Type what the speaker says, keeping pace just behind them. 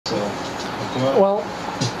Well,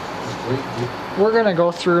 we're gonna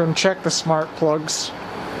go through and check the smart plugs.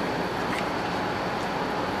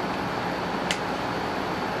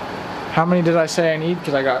 How many did I say I need?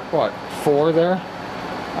 Because I got, what, 4 there?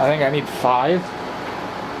 I think I need 5.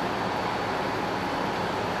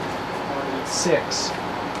 I need 6.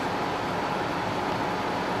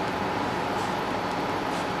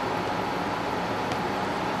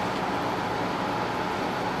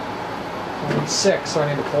 I need 6, so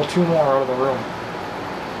I need to pull 2 more out of the room.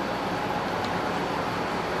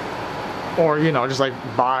 Or, you know, just like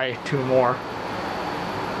buy 2 more.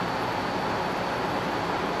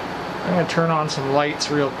 I'm going to turn on some lights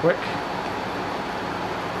real quick.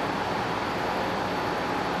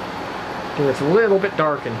 It's a little bit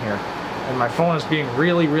dark in here. And my phone is being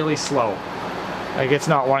really, really slow. Like it's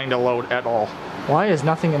not wanting to load at all. Why is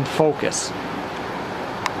nothing in focus?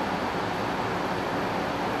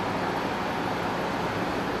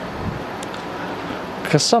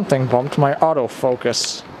 Because something bumped my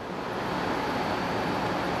autofocus.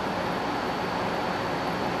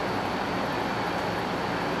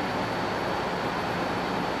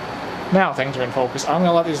 Now things are in focus. I'm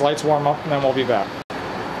gonna let these lights warm up and then we'll be back.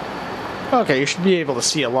 Okay, you should be able to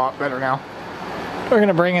see a lot better now. We're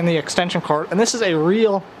gonna bring in the extension cord, and this is a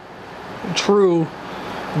real, true,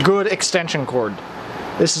 good extension cord.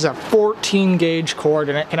 This is a 14 gauge cord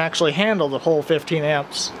and it can actually handle the whole 15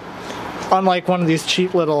 amps. Unlike one of these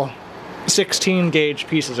cheap little 16 gauge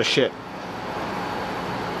pieces of shit.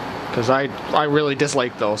 Because I really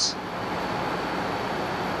dislike those.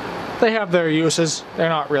 They have their uses. They're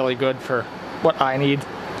not really good for what I need.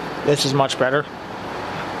 This is much better.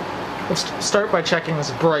 Let's start by checking this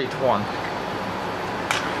bright one.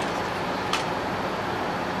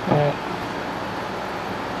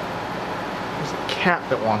 There's a cat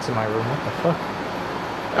that wants in my room. What the fuck?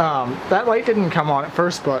 That light didn't come on at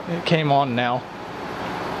first, but it came on now.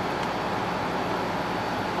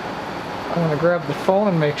 I'm gonna grab the phone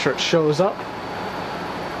and make sure it shows up.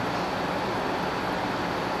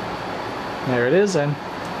 There it is, and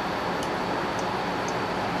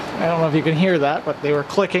I don't know if you can hear that, but they were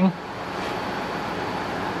clicking.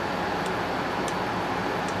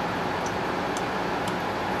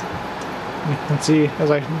 You can see as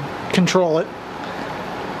I control it,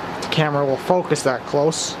 the camera will focus that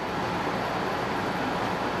close.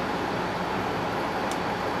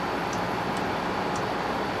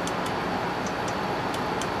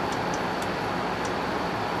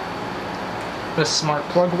 This smart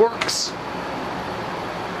plug works.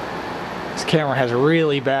 This camera has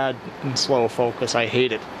really bad and slow focus. I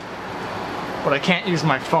hate it. But I can't use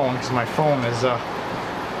my phone because my phone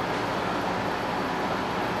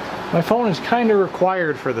is kind of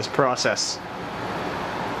required for this process.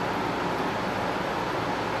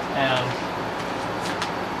 And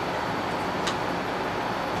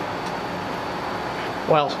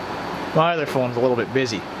well, my other phone's a little bit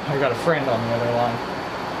busy. I got a friend on the other line.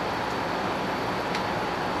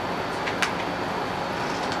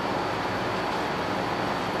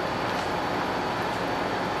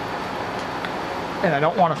 And I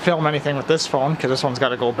don't want to film anything with this phone because this one's got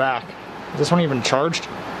to go back. Is this one even charged?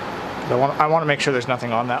 I want to make sure there's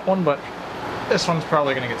nothing on that one, but this one's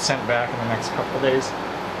probably going to get sent back in the next couple of days.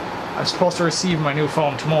 I'm supposed to receive my new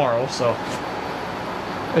phone tomorrow, so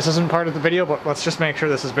this isn't part of the video, but let's just make sure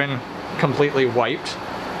this has been completely wiped.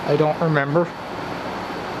 I don't remember.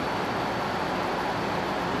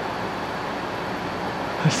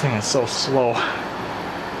 This thing is so slow.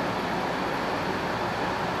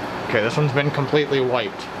 Okay, this one's been completely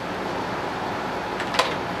wiped.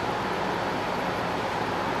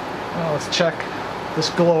 Now let's check this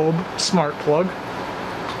Globe smart plug.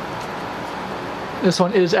 This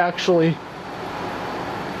one is actually...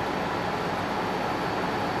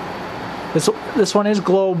 This one is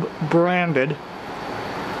Globe branded.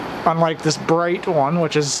 Unlike this Bright one,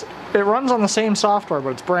 which is... It runs on the same software,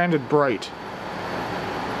 but it's branded Bright.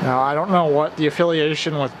 Now, I don't know what the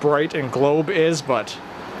affiliation with Bright and Globe is, but...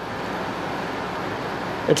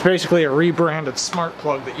 It's basically a rebranded smart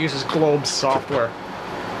plug that uses Globe's software.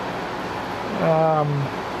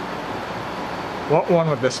 What one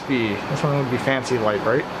would this be? This one would be Fancy Light,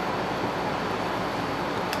 right?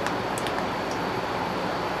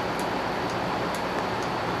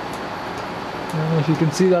 I don't know if you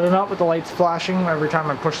can see that or not, but the light's flashing every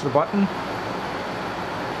time I push the button.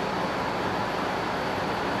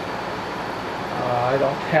 I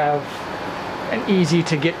don't have an easy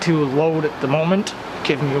to get to load at the moment.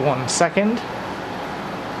 Give me 1 second.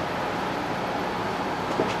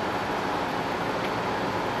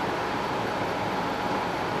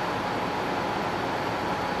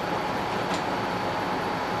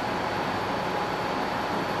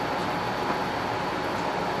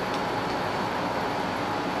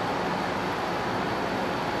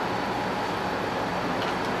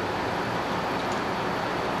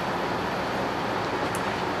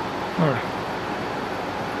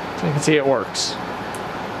 So you can see it works.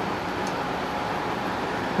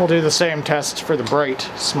 We'll do the same test for the Bright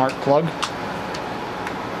smart plug.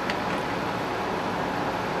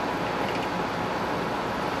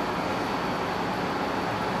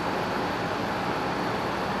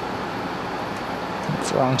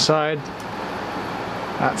 That's the wrong side.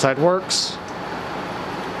 That side works.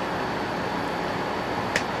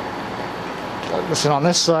 Plug this in on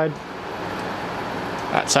this side.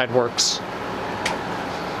 That side works.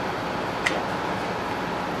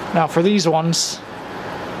 Now for these ones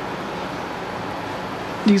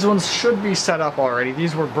should be set up already.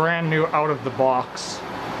 These were brand new out of the box.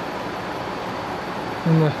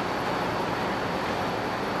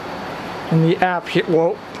 In the app here,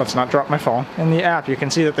 whoa, let's not drop my phone. In the app you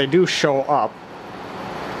can see that they do show up.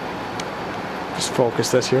 Just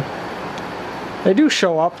focus this here. They do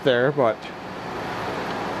show up there, but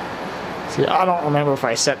see, I don't remember if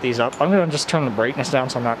I set these up. I'm gonna just turn the brightness down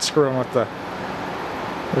so I'm not screwing with the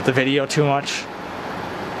video too much.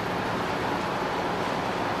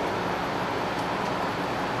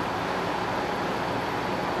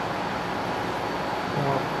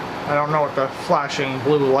 Well, I don't know what the flashing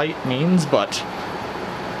blue light means, but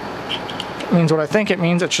it means what I think it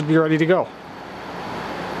means. It should be ready to go.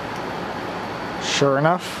 Sure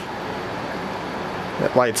enough,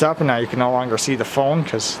 it lights up, and now you can no longer see the phone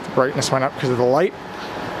because the brightness went up because of the light.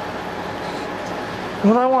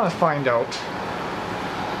 What I want to find out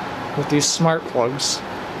with these smart plugs,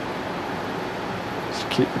 just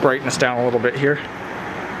keep the brightness down a little bit here.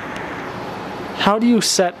 How do you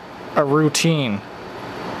set a routine?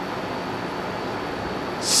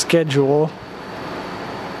 Schedule.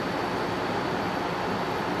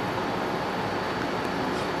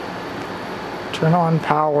 Turn on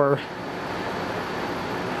power.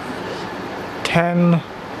 10.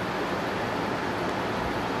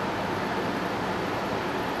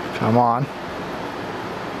 Come on.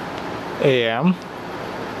 AM.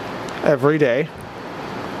 Every day.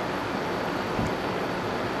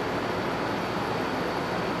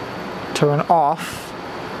 Turn off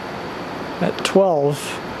at 12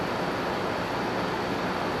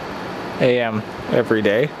 AM every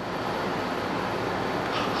day.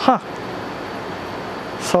 Huh.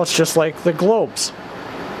 So it's just like the globes.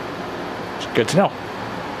 It's good to know.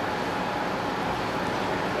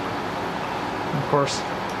 Of course,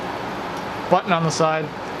 button on the side.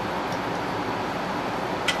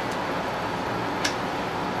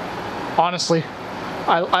 Honestly,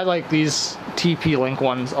 I like these TP-Link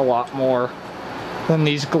ones a lot more than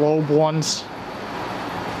these Globe ones,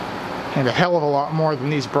 and a hell of a lot more than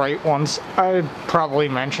these Bright ones. I probably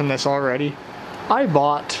mentioned this already. I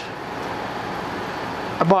bought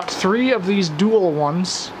 3 of these dual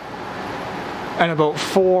ones and about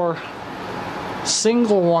 4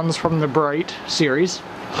 single ones from the Bright series,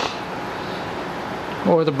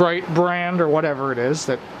 or the Bright brand, or whatever it is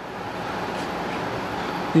that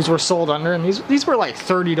these were sold under, and these were like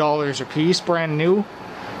 $30 a piece, brand new,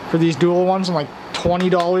 for these dual ones, and like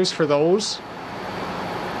 $20 for those.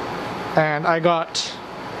 And I got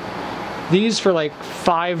these for like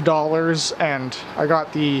 $5, and I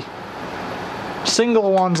got the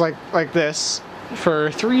single ones like this for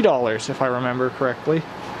 $3, if I remember correctly,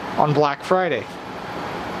 on Black Friday.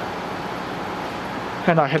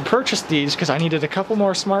 And I had purchased these because I needed a couple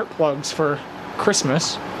more smart plugs for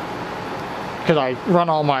Christmas, because I run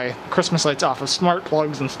all my Christmas lights off of smart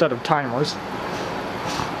plugs instead of timers.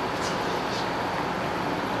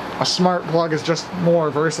 A smart plug is just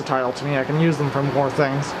more versatile to me. I can use them for more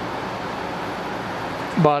things.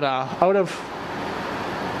 But out of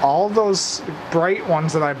all those Bright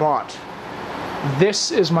ones that I bought,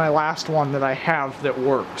 this is my last one that I have that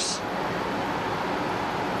works.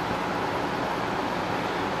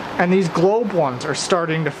 And these Globe ones are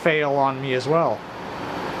starting to fail on me as well.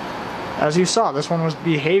 As you saw, this one was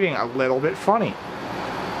behaving a little bit funny.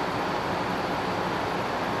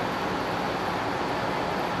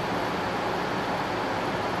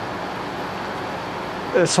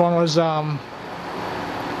 This one was,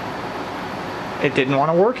 it didn't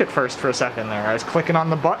want to work at first for a second there. I was clicking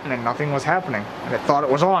on the button and nothing was happening. And it thought it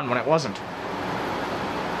was on when it wasn't.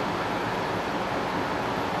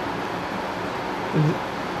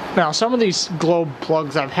 Now, some of these Globe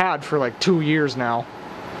plugs I've had for like 2 years now.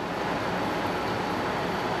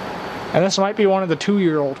 And this might be one of the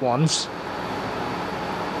 2-year-old ones.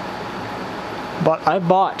 But I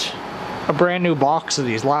bought a brand new box of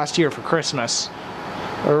these last year for Christmas.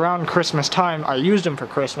 Around Christmas time. I used them for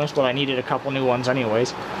Christmas, but I needed a couple new ones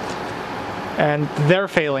anyways. And they're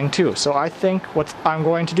failing too. So I think what I'm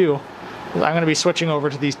going to do is I'm going to be switching over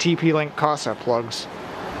to these TP-Link Kasa plugs.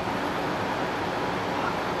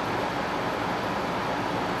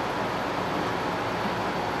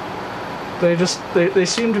 They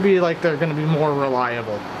seem to be like they're going to be more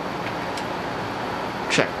reliable.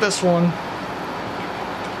 Check this one.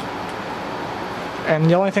 And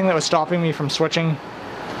the only thing that was stopping me from switching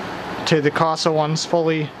to the Casa ones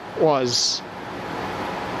fully was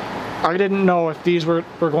I didn't know if these were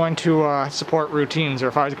going to support routines, or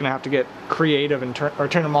if I was going to have to get creative and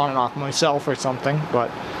turn them on and off myself or something, but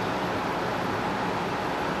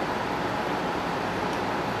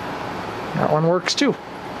that one works too.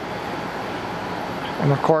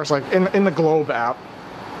 And of course, like in the Globe app,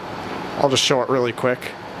 I'll just show it really quick.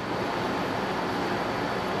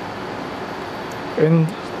 In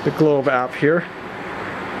the Globe app here,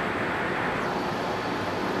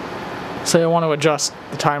 say I want to adjust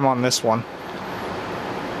the time on this one.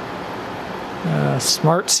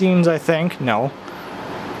 Smart scenes, I think. No.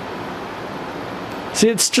 See,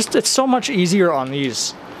 it's so much easier on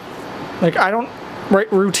these. Like, I don't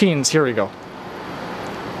write routines. Here we go.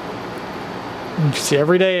 You see,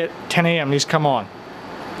 every day at 10 a.m. these come on.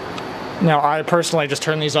 Now, I personally just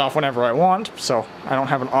turn these off whenever I want, so I don't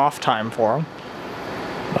have an off time for them.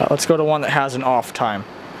 But let's go to one that has an off time.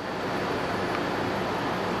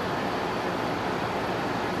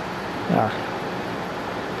 Yeah.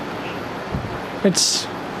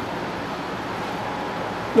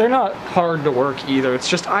 They're not hard to work either. It's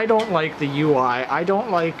just I don't like the UI. I don't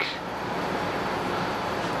like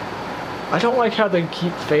how they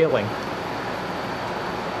keep failing.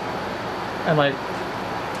 And like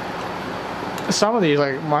some of these,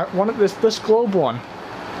 like this Globe one,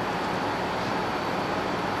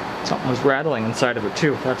 something was rattling inside of it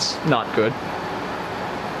too. That's not good.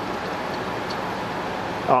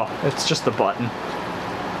 Oh, it's just the button.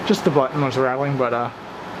 Just the button was rattling, but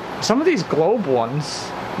some of these Globe ones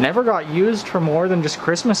never got used for more than just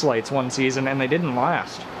Christmas lights one season, and they didn't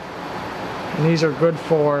last. And these are good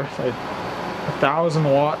for like 1,000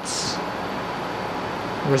 watts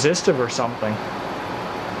resistive or something.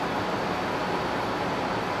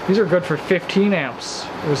 These are good for 15 amps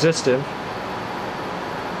resistive,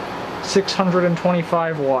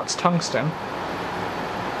 625 watts tungsten.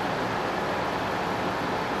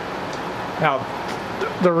 Now,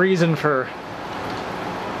 the reason for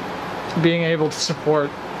being able to support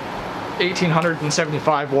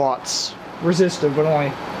 1,875 watts resistive but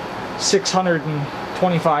only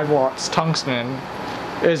 625 watts tungsten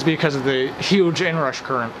is because of the huge inrush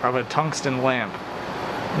current of a tungsten lamp,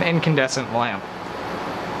 an incandescent lamp,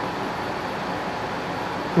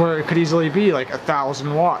 where it could easily be like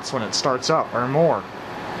 1,000 watts when it starts up or more.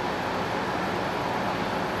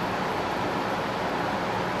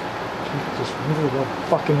 Just really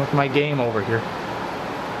fucking with my game over here.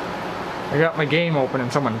 I got my game open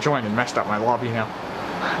and someone joined and messed up my lobby now.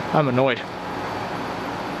 I'm annoyed.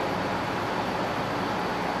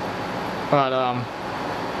 But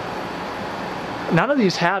none of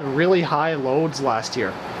these had really high loads last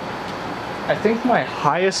year. I think my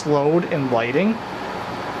highest load in lighting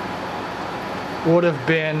would have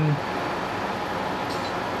been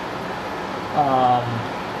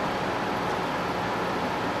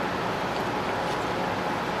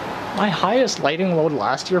my highest lighting load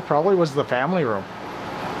last year probably was the family room.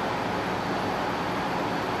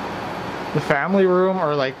 The family room,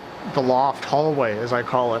 or like the loft hallway as I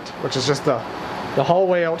call it, which is just the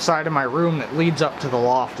hallway outside of my room that leads up to the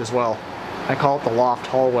loft as well. I call it the loft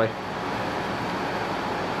hallway.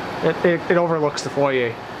 It overlooks the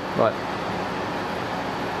foyer, but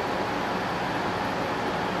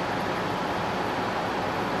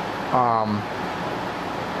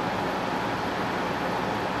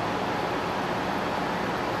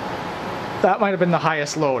that might have been the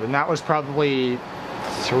highest load, and that was probably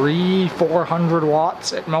 300-400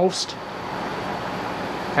 watts at most.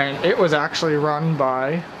 And it was actually run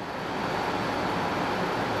by,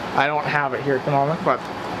 I don't have it here at the moment, but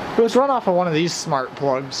it was run off of one of these smart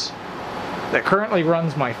plugs that currently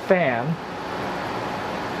runs my fan,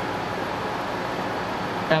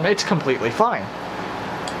 and it's completely fine.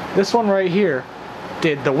 This one right here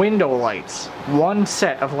did the window lights, one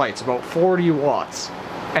set of lights, about 40 watts,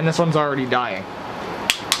 and this one's already dying.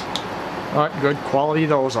 What good quality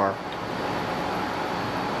those are.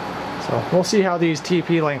 So we'll see how these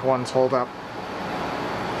TP-Link ones hold up.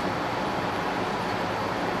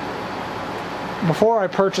 Before I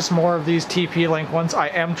purchase more of these TP-Link ones, I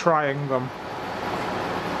am trying them.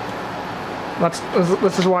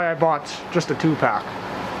 This is why I bought just a 2-pack.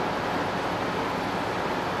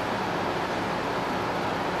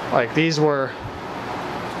 Like these were,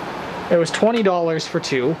 it was $20 for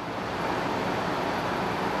 2.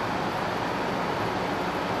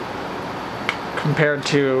 Compared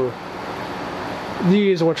to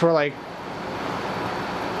these, which were like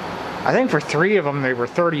I think for 3 of them they were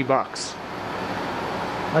 30 bucks.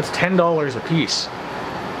 That's $10 a piece.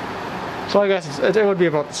 So I guess it would be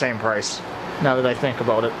about the same price, now that I think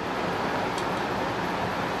about it.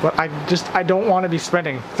 But I don't want to be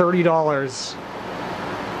spending $30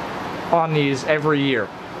 on these every year.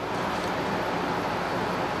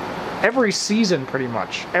 Every season, pretty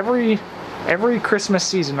much. Every Christmas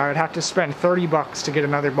season, I would have to spend 30 bucks to get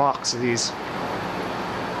another box of these.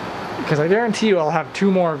 Because I guarantee you I'll have 2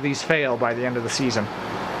 more of these fail by the end of the season.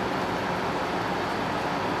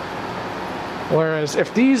 Whereas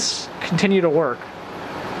if these continue to work,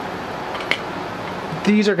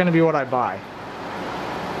 these are going to be what I buy.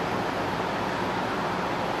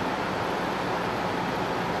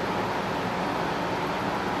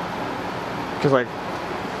 Because like,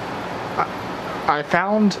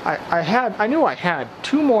 I knew I had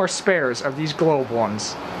 2 more spares of these globe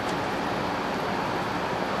ones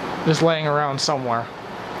just laying around somewhere,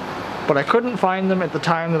 but I couldn't find them at the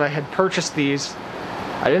time that I had purchased these.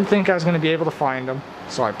 I didn't think I was going to be able to find them,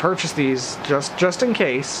 so I purchased these just in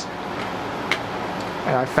case,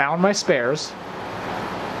 and I found my spares,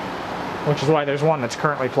 which is why there's one that's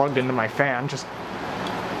currently plugged into my fan, just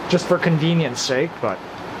for convenience sake. But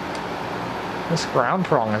this ground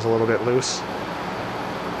prong is a little bit loose.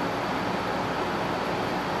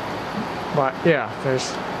 But yeah,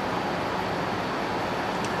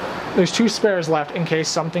 there's 2 spares left in case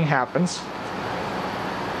something happens.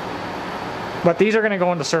 But these are going to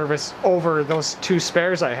go into service over those 2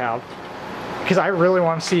 spares I have, because I really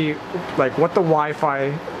want to see like what the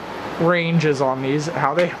Wi-Fi range is on these,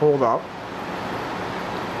 how they hold up.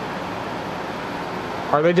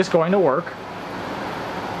 Are they just going to work?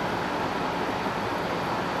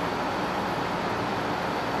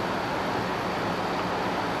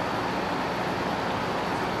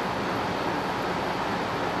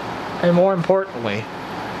 And more importantly,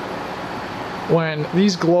 when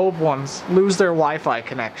these globe ones lose their Wi-Fi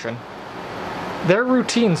connection, their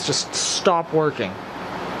routines just stop working.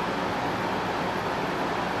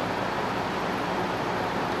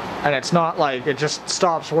 And it's not like it just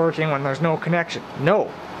stops working when there's no connection.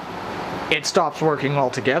 No, it stops working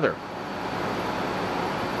altogether.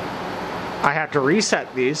 I have to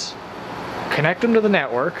reset these, connect them to the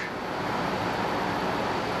network,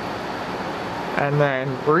 and then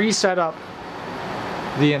reset up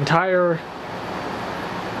the entire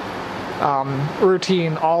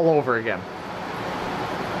routine all over again.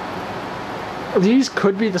 These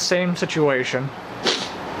could be the same situation,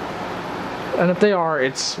 and if they are,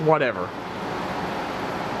 it's whatever.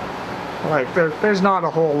 Like, there's not a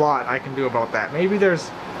whole lot I can do about that. Maybe there's...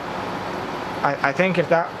 I think if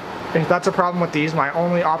that's a problem with these, my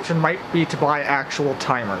only option might be to buy actual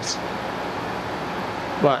timers.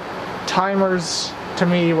 But timers, to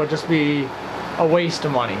me, would just be a waste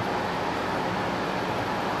of money.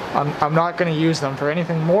 I'm not going to use them for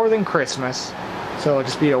anything more than Christmas, so it'll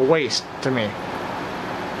just be a waste to me.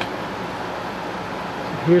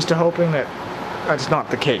 Here's to hoping that that's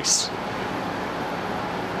not the case.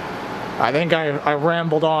 I think I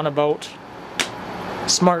rambled on about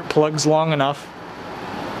smart plugs long enough.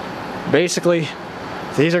 Basically,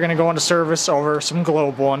 these are going to go into service over some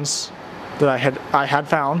globe ones that I had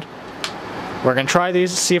found. We're going to try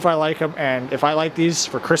these, see if I like them, and if I like these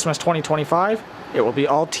for Christmas 2025, it will be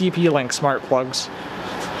all TP-Link smart plugs.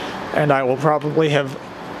 And I will probably have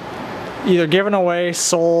either given away,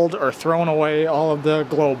 sold, or thrown away all of the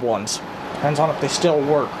globe ones. Depends on if they still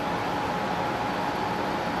work.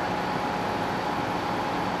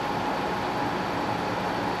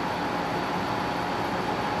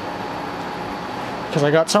 Because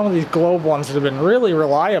I got some of these globe ones that have been really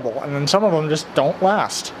reliable, and then some of them just don't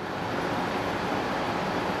last.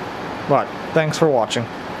 But, thanks for watching.